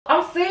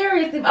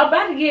I'm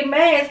about to get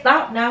mad.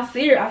 Stop now,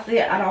 serious. I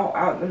said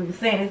I'm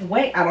saying it's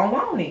wait. I don't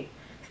want it.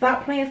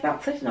 Stop playing.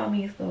 Stop touching on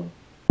me and stuff.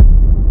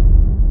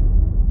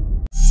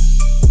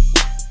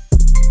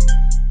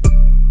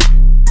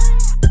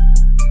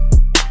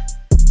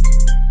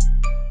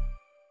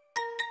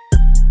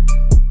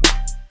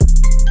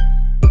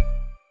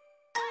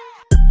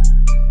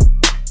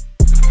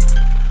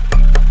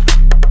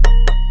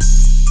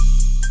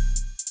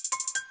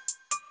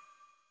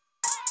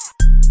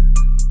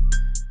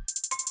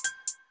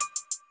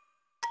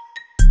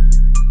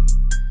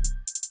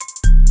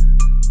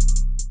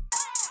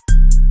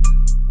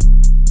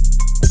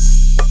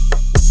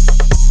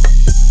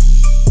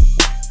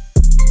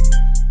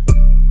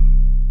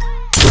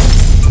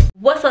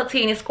 What's up,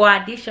 Teeny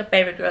Squad? This your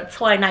favorite girl,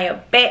 Toy. Now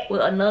you're back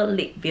with another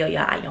lit video,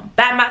 y'all. I am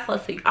by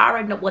myself, so you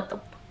already know what the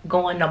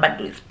going on. About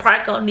to do this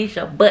prank on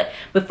Nisha. But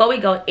before we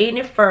go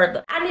any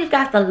further, I need you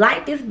guys to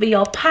like this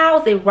video,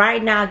 pause it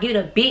right now, give it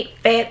a big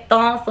fat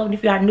thumbs up.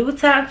 If you are new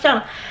to our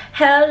channel,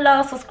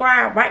 hello,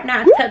 subscribe right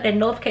now and tap that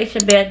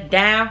notification bell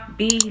down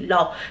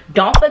below.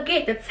 Don't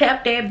forget to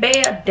tap that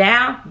bell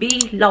down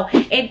below,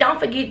 and don't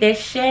forget that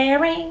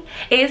sharing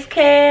is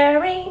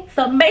caring.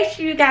 So make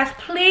sure you guys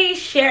please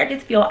share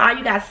this video on all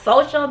you guys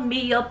social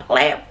media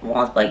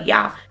platforms. But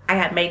y'all, I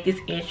gotta make this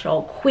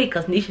intro quick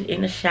because Nisha's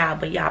in the shower.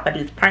 But y'all, about to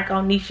do this prank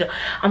on Nisha.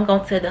 I'm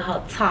gonna tell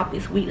her top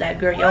is weak. Like,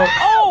 girl, yo,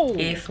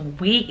 it's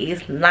weak,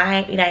 it's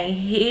lame, it ain't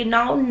hitting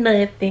on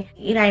nothing,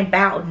 it ain't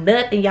about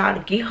nothing, y'all,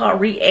 to get her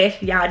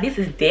reaction. Y'all, this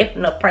is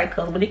definitely a prank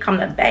because when it comes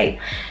to babe,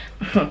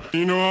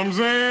 you know what I'm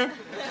saying?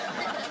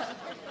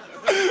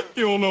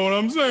 You don't know what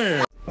I'm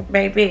saying,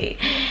 baby.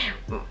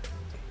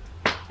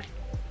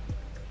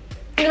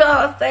 You know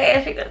what I'm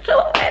saying? She can show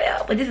it right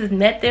out. But this is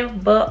nothing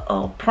but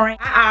a prank.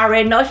 I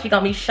already know she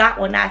gonna be shocked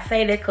when I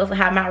say that because of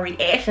how my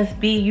reactions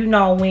be, you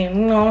know, when,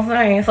 you know what I'm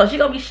saying? So she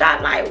gonna be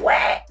shocked like,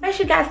 what? Make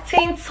sure you guys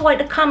Team Toy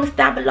the comments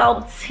down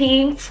below.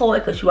 Team Toy,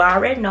 because you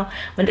already know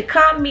when it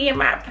come me and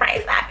my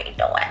pranks, I be doing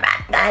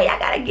my thing. I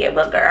gotta give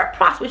a girl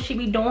props when she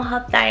be doing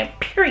her thing,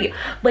 period.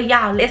 But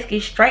y'all, let's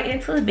get straight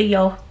into the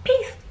video.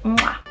 Peace.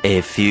 Mwah.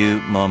 A few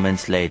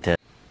moments later.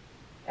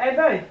 Hey,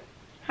 babe.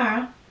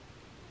 Huh?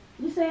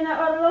 You seen that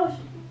other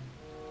lotion?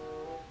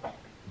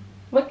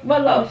 What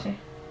lotion?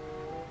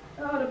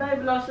 Oh, the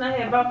baby lotion I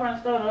had bought from the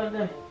store the other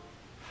day.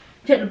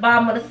 To the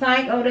bottom of the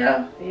sink over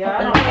there? Yeah,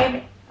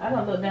 I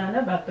don't look down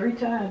there about 3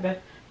 times,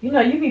 but you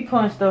know, you be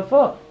pulling stuff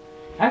up.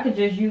 I could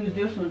just use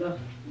this one though.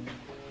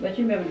 But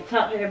you remember the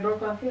top had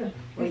broke off here?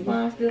 This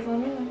one still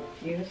on there?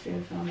 Yeah, it's still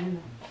something in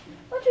there.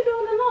 What you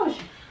doing with the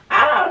lotion?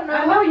 I don't know.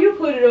 I know you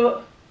put it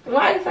up.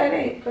 Why you say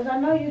that? Because I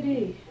know you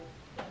did.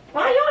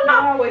 Why you You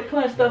know? always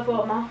putting stuff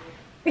up, Mom.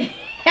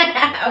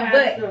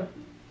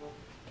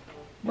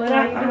 But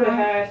I do it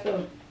high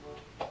stuff.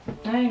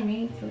 I ain't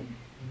mean to.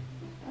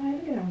 Hey,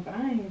 look at them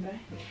veins,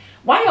 babe.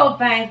 Why your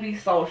veins be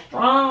so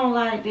strong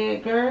like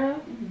that,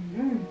 girl?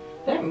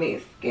 That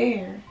makes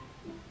scared.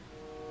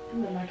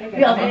 You look like I got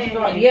You have some veins.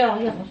 strong, yeah,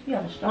 you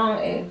have a strong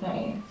ass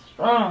veins.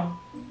 Strong.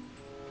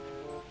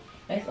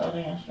 They so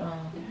damn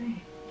strong.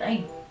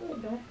 Dang.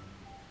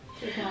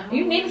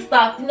 You need to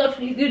stop. You know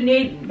you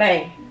need,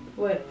 babe.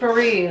 What? For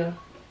real.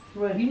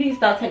 What? You need to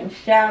start taking a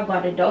shower by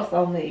the door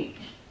so much.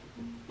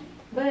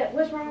 But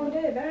what's wrong with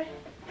that, babe?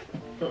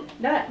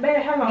 Not,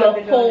 babe, how long Your you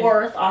been doing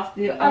pores are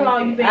still. How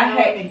long you been I on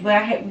hate, me? but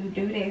I hate when you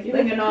do this. You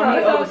been on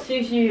me over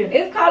 6 years.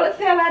 It's cold as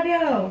hell out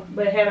there.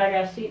 But have I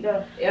got sick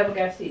though? Ever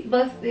got sick?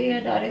 But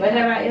still, though. But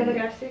have I ever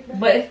got sick though?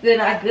 But it's still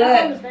not I good.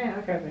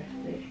 understand. Okay,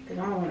 babe. Because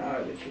I don't want to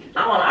argue with you.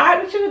 I want to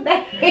argue with you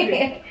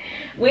today.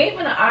 We ain't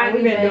gonna argue.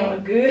 We been today.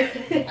 doing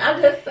good.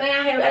 I'm just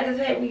saying, I just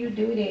hate when you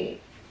do that.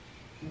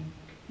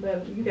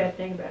 But you got to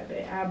think about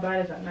that. Our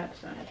bodies are not the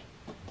same.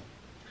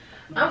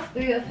 I'm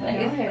still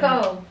saying Yeah, it's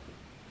cold.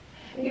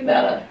 You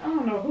better. I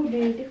don't know who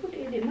did it. Who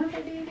did it?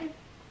 Mother did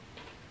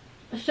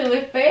it? Shoot,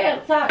 it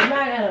fell top.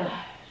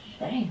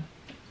 Damn.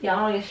 Y'all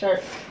on your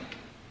shirt.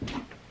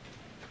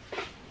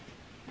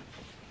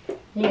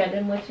 You got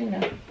that much in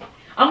there.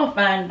 I'm gonna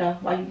find it though.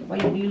 Why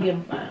you leave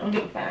them fine? I'm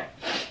gonna find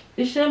it.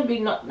 It shouldn't be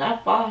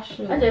not far,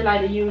 sure. I just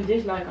like to use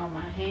this like on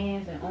my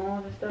hands and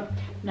arms and stuff.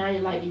 Now you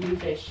like to use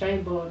that shea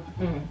butter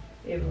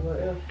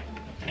everywhere else.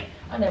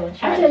 I never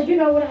tried. I just, you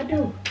know what I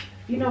do?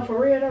 You know,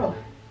 for real though,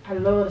 I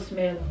love the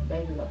smell of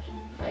baby lotion.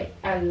 Like,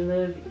 I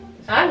love it.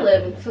 I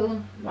love it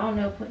too. I don't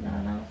never put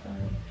none on. Sorry.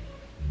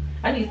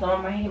 I need some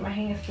on my hand. My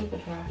hand's super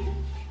dry.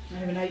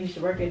 When I used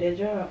to work at that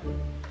job,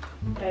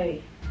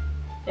 hey,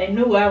 they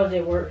knew I was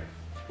at work.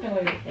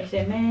 They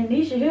said, man,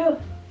 Nisha here.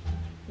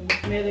 You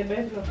can smell that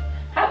baby lotion.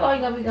 How long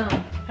you gonna be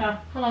gone? Huh?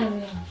 How long you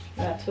gonna be gone?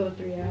 About 2 or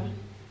 3 hours.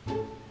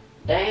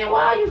 Damn,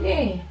 why are you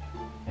getting?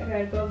 I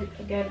gotta go.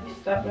 I gotta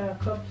stop by a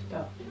couple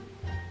stops.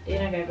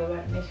 Then I gotta go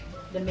by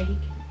the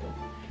Mexican.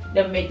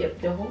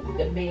 The who?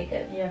 The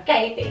Mexican. Yeah.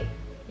 Cállate.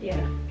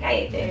 Yeah.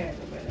 Cállate.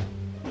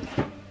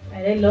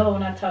 And they love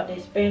when I talk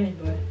that Spanish,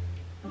 but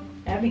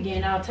I be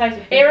getting all types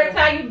of. Every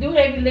time you do,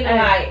 they be looking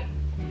like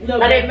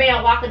that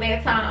man walking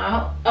that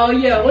time. Oh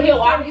yeah. When he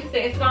walked, you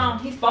said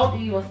something. He spoke to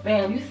you in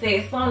Spanish. You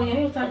said something, and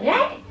he was talking.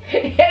 Yeah.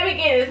 They be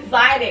getting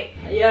excited.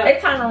 Yeah. They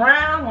turn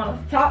around,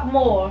 want to talk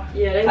more.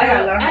 Yeah, they I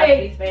gotta learn how to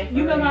Hey, speak Spanish.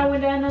 you remember I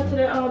went down there to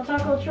the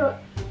taco truck?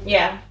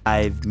 Yeah.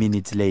 5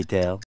 minutes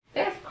later.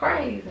 That's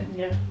crazy.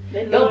 Yeah.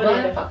 They Your love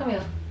bun, it. fuck, come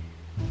here.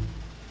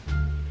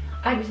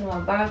 I just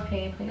want to buy a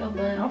pen for your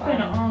bun. I'm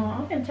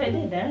finna take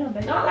that down,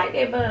 baby. No, I like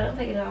that bun.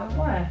 Take it off.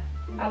 Why?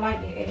 I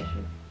like that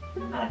extra. I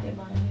like that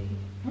bun.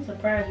 I'm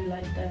surprised you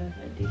like styles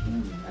like this. You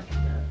don't like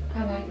styles.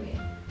 I like it.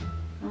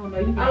 I don't know.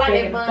 You be I like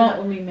taking that the funk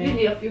bun. with me, man. You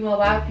need a few more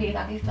bobby pins. I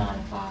can start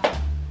to fall.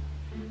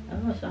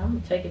 I'm gonna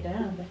take it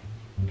down, baby.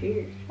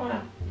 Period.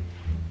 Why?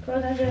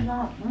 Cause I just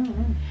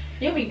don't.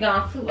 You be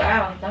gone 2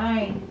 hours,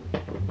 dang.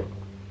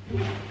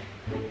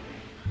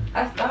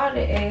 I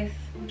started as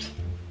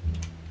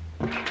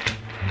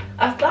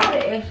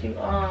you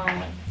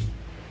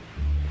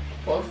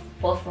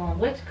for some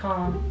which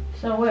come.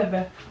 So what,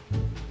 baby?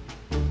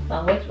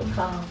 Some which will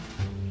come.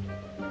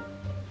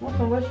 What's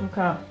the which one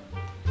called?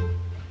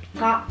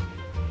 Top.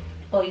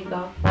 Oh, you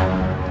go.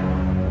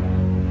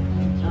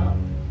 Top.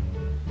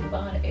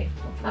 Started as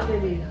What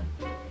it is?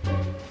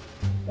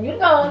 You know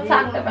what I'm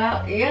talking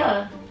about,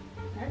 yeah.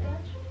 I got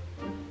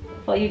you.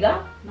 Before you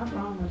go. No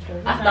problem with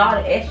her. I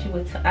started as you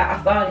with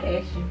I started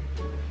as you.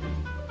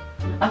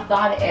 I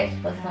started as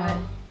you for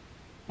some.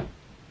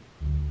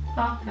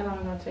 Huh? How long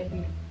it gonna take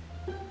you?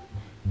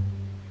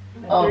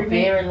 Like A 3 minutes?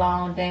 very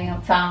long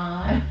damn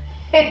time.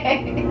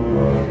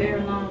 A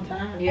very long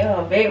time.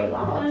 Yeah, a very How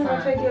long long it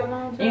gonna time. take you a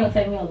long It's time? gonna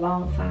take me a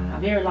long time, a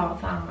very long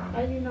How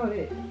time. you know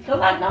that? Cause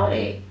I know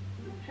that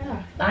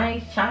How?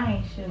 things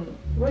change. Shoot.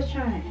 What's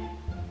changed?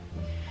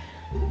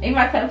 You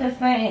might tell just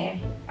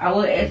saying. I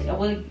would ask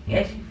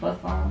you for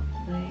some,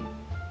 but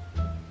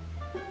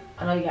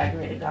I know you got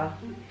ready to go.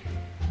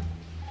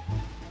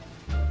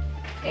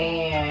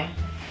 And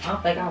I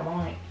don't think I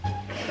want it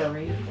for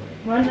real.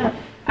 Why not?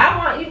 I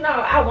want it, but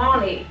I don't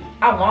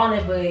want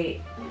it for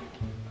real.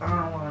 I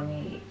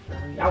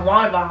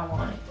want it, but I don't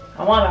want it.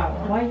 I want it, but I don't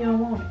want it. Why you don't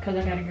want it? Cause I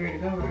got a girl to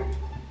go right.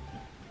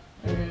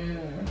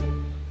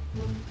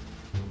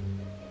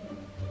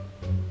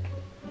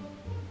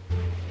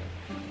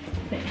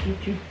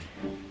 Get you.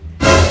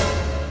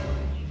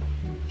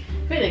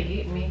 Better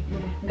get me.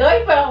 Go,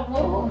 you better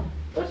move.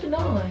 What you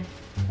doing?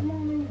 Come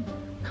on in.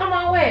 Come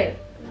on, wait.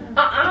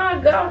 Go. I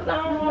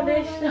don't want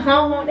this. I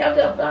don't want that.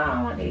 I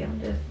don't want this.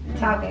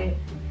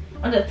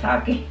 I'm just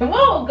talking.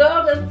 Whoa,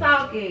 girl, just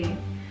talking.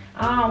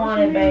 I don't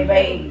want it,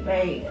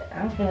 baby.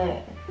 I'm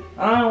feeling.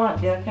 I don't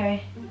want this,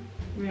 okay?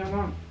 You don't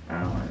want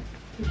I don't want it. it.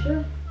 You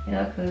sure?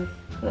 Yeah, cause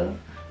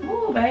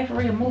move, baby, for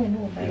real.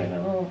 Move, baby,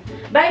 move.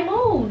 Baby,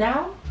 move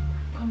now.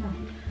 Come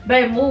on.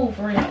 Baby, move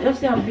for real. Let's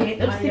see how big.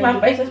 Let's see my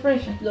face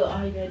expression. Look,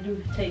 all you gotta do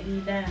is take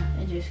these down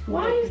and just scoot.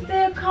 Why you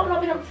still coming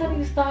over here telling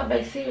me to stop,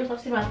 baby? Serious?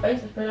 Let's see my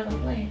face expression like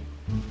I'm playing.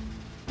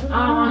 What's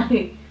I don't wrong? want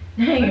it.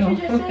 But Damn. you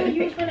just said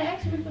you was gonna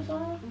ask me for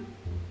something.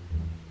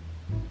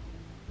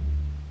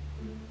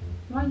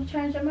 Why you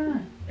change your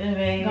mind?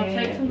 It's gonna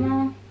take too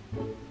long?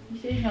 You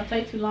said it's gonna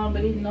take too long,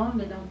 but it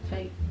normally don't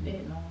take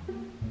that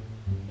long.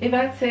 If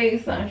I tell you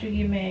something,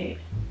 you get mad.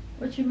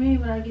 What you mean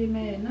when I get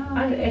mad? No,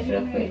 I just ask you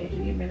a get question.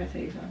 You get mad if I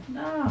tell you something.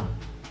 No.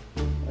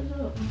 What's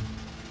up?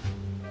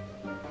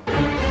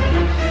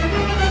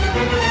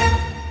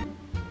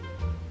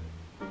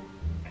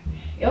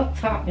 Your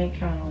top been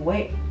kind of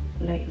wet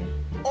lately.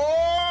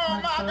 Oh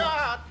My my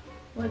God!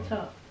 What's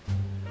up?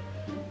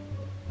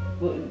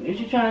 What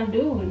you trying to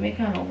do? It been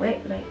kind of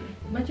wet lately.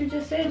 But you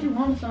just said you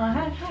wanted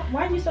something.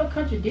 Why you so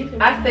contradictory?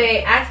 I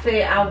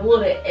said I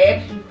would have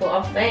asked you for.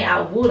 I'm saying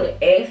I would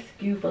have asked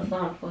you for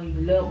something for you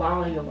little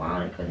ball in your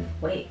water because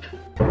it's wet.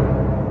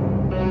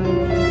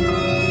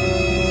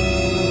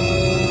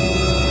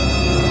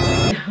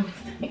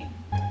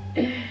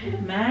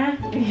 Man,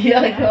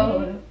 Yeah,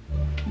 go.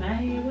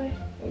 man, you wait.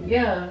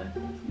 Yeah,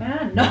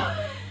 Man, no.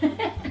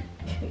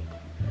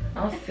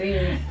 I'm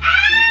serious.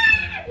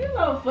 You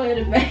so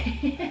funny, man.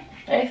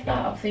 Hey,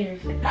 stop. I'm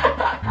serious.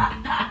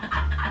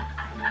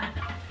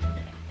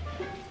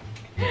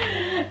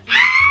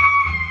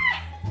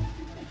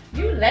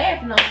 You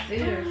laughing? I'm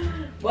serious.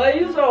 Boy,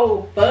 you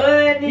so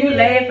funny. You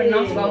laughing?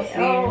 I'm so serious.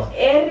 Oh,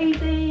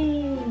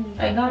 everything.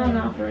 Hey, go on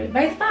now, for real.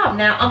 Babe, stop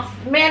now.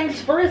 Man,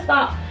 for real,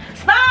 stop.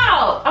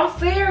 Stop! I'm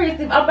serious.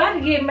 I'm about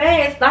to get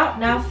mad. Stop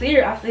now,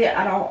 serious. I said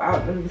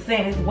I'm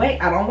saying it's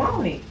wet. I don't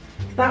want it.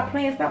 Stop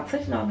playing. Stop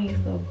touching on me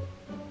and stuff.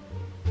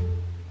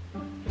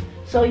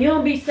 So you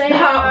don't be saying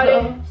Stop, all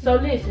though. that. So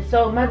listen.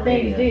 So my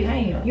thing is this.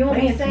 Damn. You don't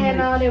be Man, saying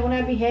too all much. that when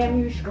I be having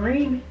you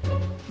screaming.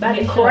 About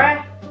to Yeah.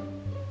 cry.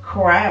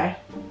 Cry.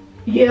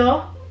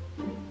 Yeah.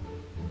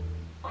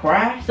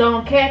 Cry. So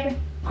I'm capping.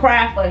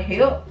 Cry for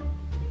help.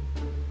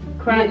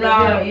 Cry for No,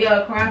 help.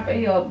 yeah, cry for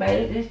help,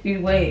 baby. This be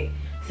wet.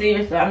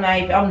 Seriously, I'm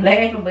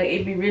laughing, but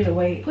it be really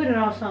wet. Put it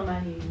on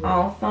somebody.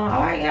 On some,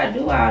 I ain't gotta do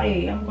all that. I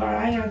ain't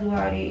gotta do all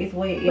that. It's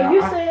wet. But Yeah,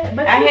 you said.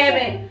 But I you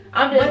haven't. Said,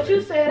 I'm just. but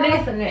you said.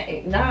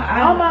 Listen,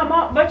 nah, Oh my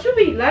mom. But you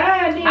be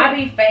lying. Then. I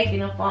be faking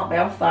the funk, but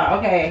I'm sorry.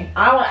 Okay,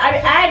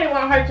 I didn't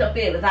want to hurt your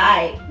feelings.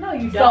 Alright. No,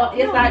 you So don't.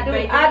 yes, You I don't do. be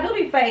faking. I do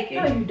be faking.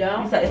 No, you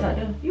don't. Yes, I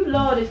do. You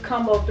love this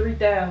combo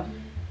 3000.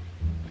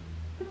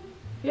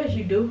 Yes,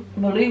 you do.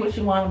 Believe what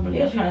you want to believe.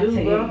 Yes, you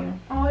do, bro.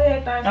 Oh,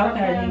 everything stop Okay,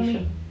 playing Nisha.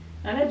 me.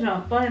 Now that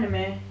junk funny,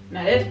 man.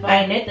 Now that's funny.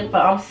 Ain't nothing,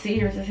 but I'm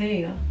serious as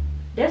hell.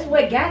 That's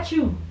what got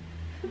you.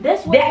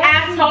 That's what got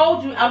I you.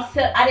 told you,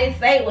 I didn't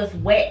say it was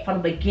wet from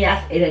the beginning.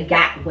 I said it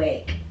got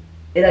wet.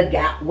 It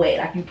got wet.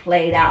 Like you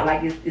played out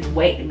like it's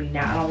wet to me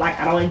now.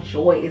 I don't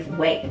enjoy it. It's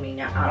wet to me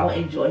now. I don't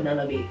enjoy none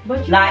of it.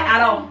 But you like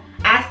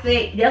I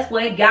said that's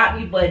what it got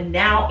me, but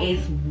now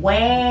it's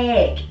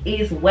wet.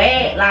 It's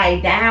wet.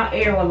 Like down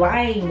area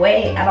lane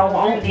wet. I don't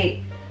want it.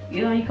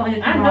 You know, you come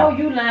here. I know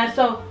you lying.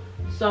 So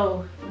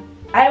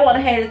I didn't want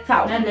to have to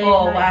talk to you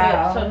for a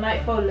while. So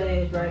night 4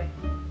 last, right?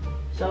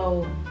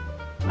 So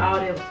all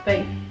that was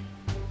fake.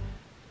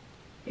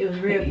 It was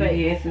real fake.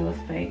 Yes, it was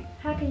fake.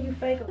 How can you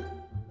fake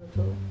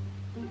a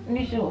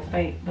Nisha was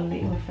fake.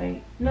 Believe it was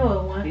fake. No,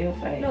 it wasn't. It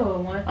was fake. No, it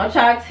wasn't. I'm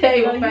trying to tell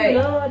you it was No, fake. you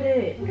loved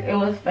it. It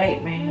was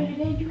fake, man.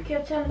 And then you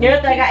kept telling me.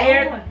 Everything I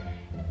aired.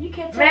 You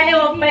kept telling Man, me.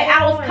 it was fake.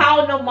 I was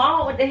calling them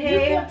mom. What the You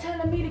hell? kept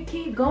telling me to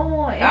keep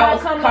going. And I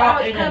was coming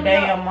caught up, in a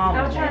damn moment.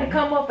 I was trying to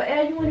come up for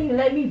air. You wouldn't even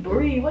let me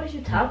breathe. What is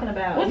you talking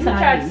about? What You time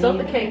tried to you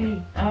suffocate need?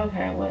 me.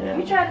 Okay, whatever.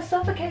 You tried to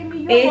suffocate me.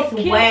 You It's almost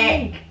killed whack.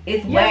 me.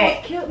 It's You whack.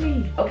 almost killed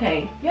me.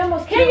 Okay. You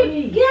almost Can killed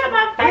you me. get out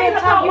my Real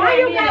face? talk, you Why had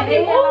you me in got a me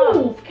headlock.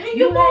 move? Can You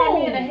you had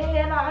me in a move?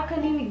 headlock. I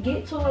couldn't even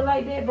get to it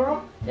like that,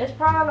 bro. That's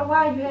probably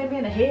why you had me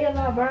in a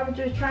headlock, bro. I was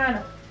just trying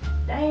to.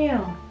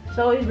 Damn.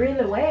 So it's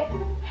really wet.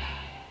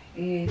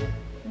 Yeah.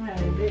 Man,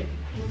 it's big.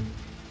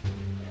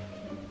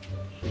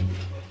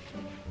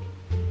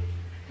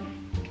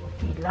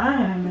 You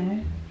lying,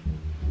 man.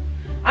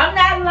 I'm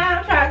not lying.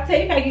 I'm trying to tell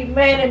you. You can't get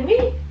mad at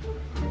me.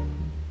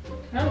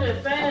 I'm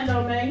just saying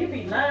though, man. You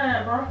be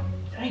lying, bro.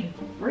 Dang.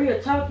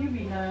 Real talk, you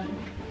be lying.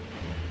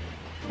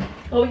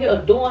 Oh,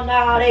 you're doing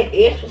all that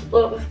extra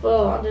stuff and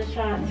stuff. I'm just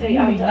trying to tell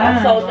you. You be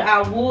I told you lying,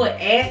 I would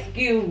ask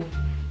you.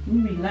 You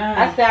be lying.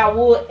 I said I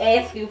would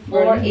ask you for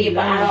Bro, you be it,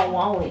 but I lying. don't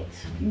want it.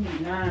 You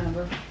be lying,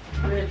 bro.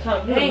 Real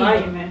talk, you a Damn.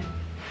 liar, man.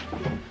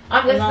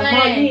 I'm just Mom, you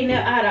saying. ain't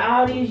never, out of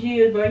all these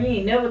years, bro, you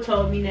ain't never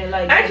told me that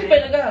like I ain't you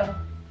finna go.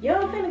 Yo,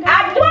 finna go.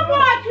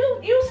 I do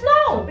what you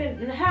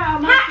slow. How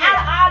am How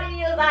out of all the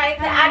years I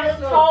said, I just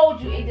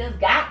told you it just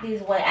got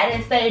this way. I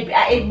didn't say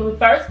when we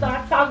first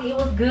started talking it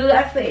was good.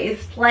 I said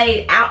it's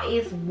played out,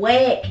 it's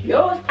wet.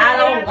 Yours I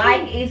don't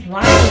like it, it's lame.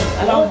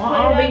 I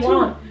don't be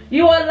one.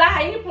 You a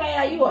lie, you play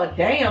out, you a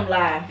damn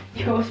lie.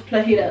 Yours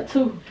played out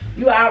too.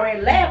 You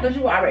already laughed because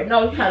you already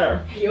know you trying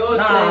to. Yours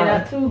played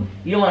out too.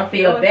 You don't want to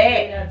feel Yours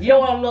played bad. out You don't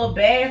want a little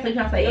bad, so you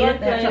trying to say Yours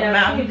anything out played your out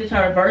mouth. too. You just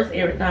trying to reverse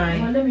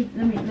everything. Well, let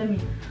me.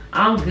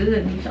 I'm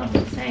good, Nisha. I'm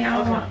just saying, I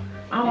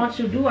don't want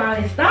you to do all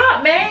this.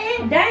 Stop,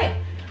 man. Dang.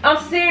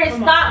 I'm serious.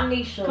 Come on. Stop,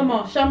 Nisha. Come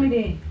on, show me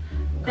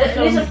then.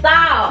 Nisha,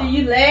 stop. See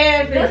you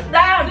laughing. Just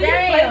stop. See, you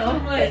play Damn.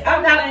 too much.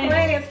 I'm not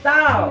playing.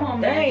 Stop. Come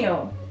on, man.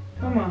 Damn.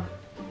 Come on.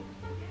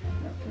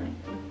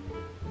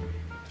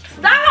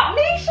 Stop,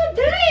 Nisha.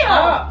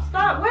 Damn.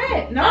 Stop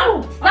what?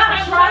 No.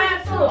 Stop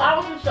trying to. I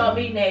want you to show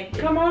me naked.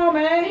 Come on,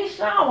 man.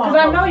 Nisha, I don't want Cause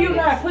I know no you this.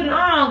 gotta put it.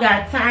 I don't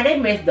got time. That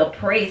mess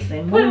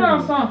depressing. Put it on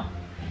Move. something.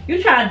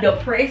 You trying to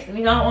depress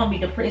me. I don't want to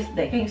be depressed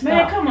today. Can't stop.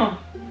 Man, come on.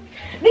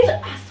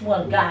 Nisha, I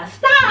swear to God.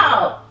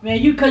 Stop.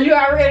 Man, cause you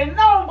already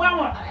know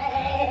what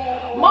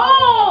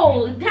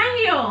Move.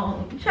 Damn.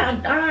 I'm trying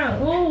to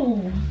die.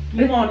 Ooh.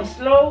 you want it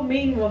slow,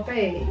 medium, or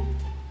fast.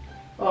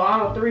 Or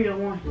all three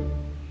in one.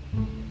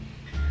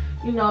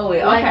 You know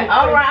it. Like Okay. it,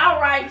 All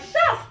right.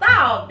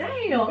 Stop.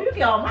 Damn. You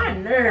get on my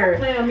nerves.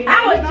 Playing on me.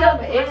 I was You know just I'm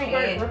an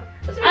expert,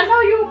 bro. playing. I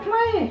know you were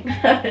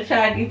playing.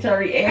 Trying to get your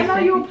reaction. I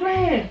know you were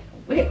playing.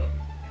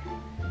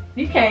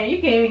 You can't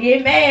even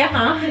get mad,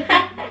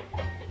 huh?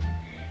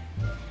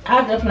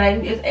 I was just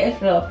playing. It's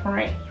actually a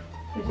prank.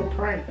 It's a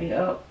prank.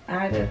 Yup.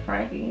 I just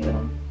pranking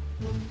you.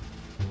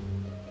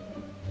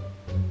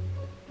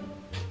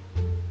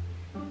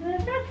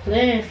 Man, stop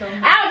playing so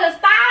much. I was just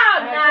stop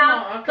Alright,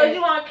 now. come on, Cause okay.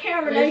 you on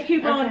camera, Yes, they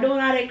keep on okay. doing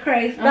all that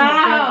crazy. I'm gonna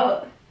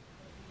Stop.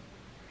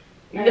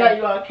 You Alright.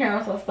 you on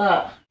camera, so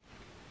stop.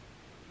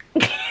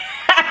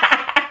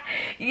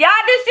 Y'all,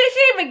 this shit,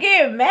 she even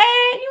get mad.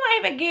 You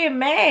ain't even get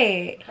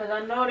mad. Cause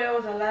I know that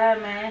was a lie,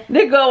 man.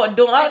 This girl was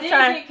doing. I I was did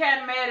trying. get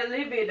kind of mad a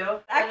little bit though.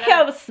 I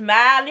kept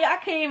smiling. I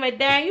can't even.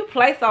 Damn, you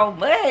play so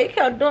much. You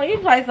kept doing. You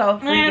play so.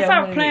 Man, freaking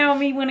stop much. playing with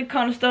me when it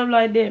comes to stuff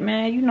like that,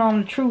 man. You know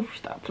I'm the truth.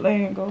 Stop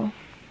playing, girl.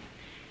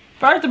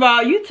 First of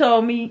all, you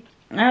told me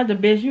I was the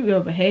best you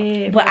ever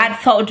had. But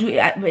I told you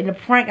in the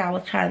prank, I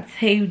was trying to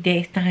tell you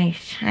that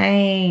things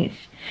changed.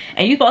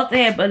 And you supposed to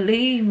have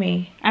believe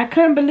me. I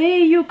couldn't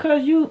believe you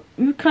because you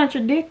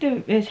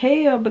contradicted as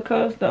hell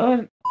because the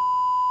other.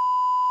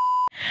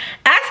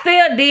 I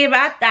still did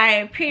my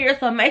thing, period.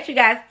 So make sure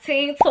you guys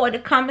Team Toy the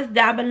comments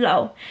down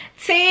below.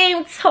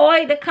 Team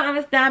Toy the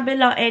comments down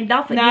below. And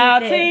don't forget that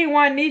Team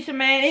One Nisha,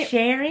 man.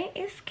 sharing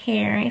is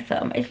caring.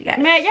 So make sure you guys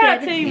Man, share y'all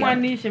the Team video.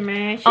 One Nisha,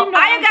 man. She Oh, know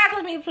all you guys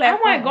want me to play. I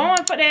wasn't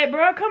going for that,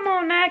 bro. Come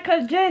on now,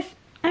 cause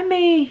I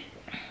mean.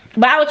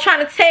 But I was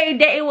trying to tell you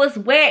that it was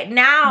wet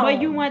now. But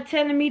you weren't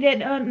telling me that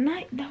the other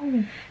night,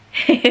 though.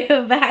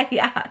 Bye,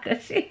 y'all.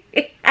 Cause she...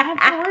 I'm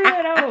for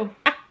real, though.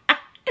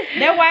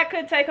 That's why I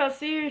couldn't take her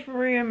serious for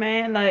real,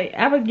 man. Like,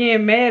 I was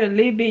getting mad a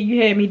little bit.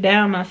 You had me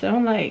down myself.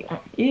 I'm like,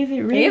 is it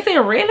really? Is it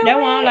really? That's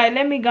why I'm like,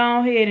 let me go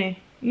ahead and,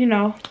 you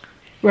know,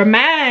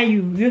 remind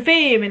you. You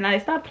feel me?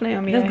 Like, stop playing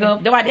with me. Let's go.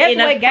 That's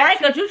what got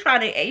because you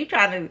trying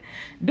to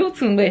do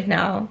too much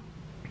now.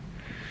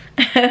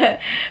 Bye,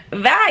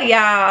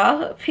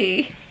 y'all.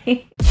 Peace.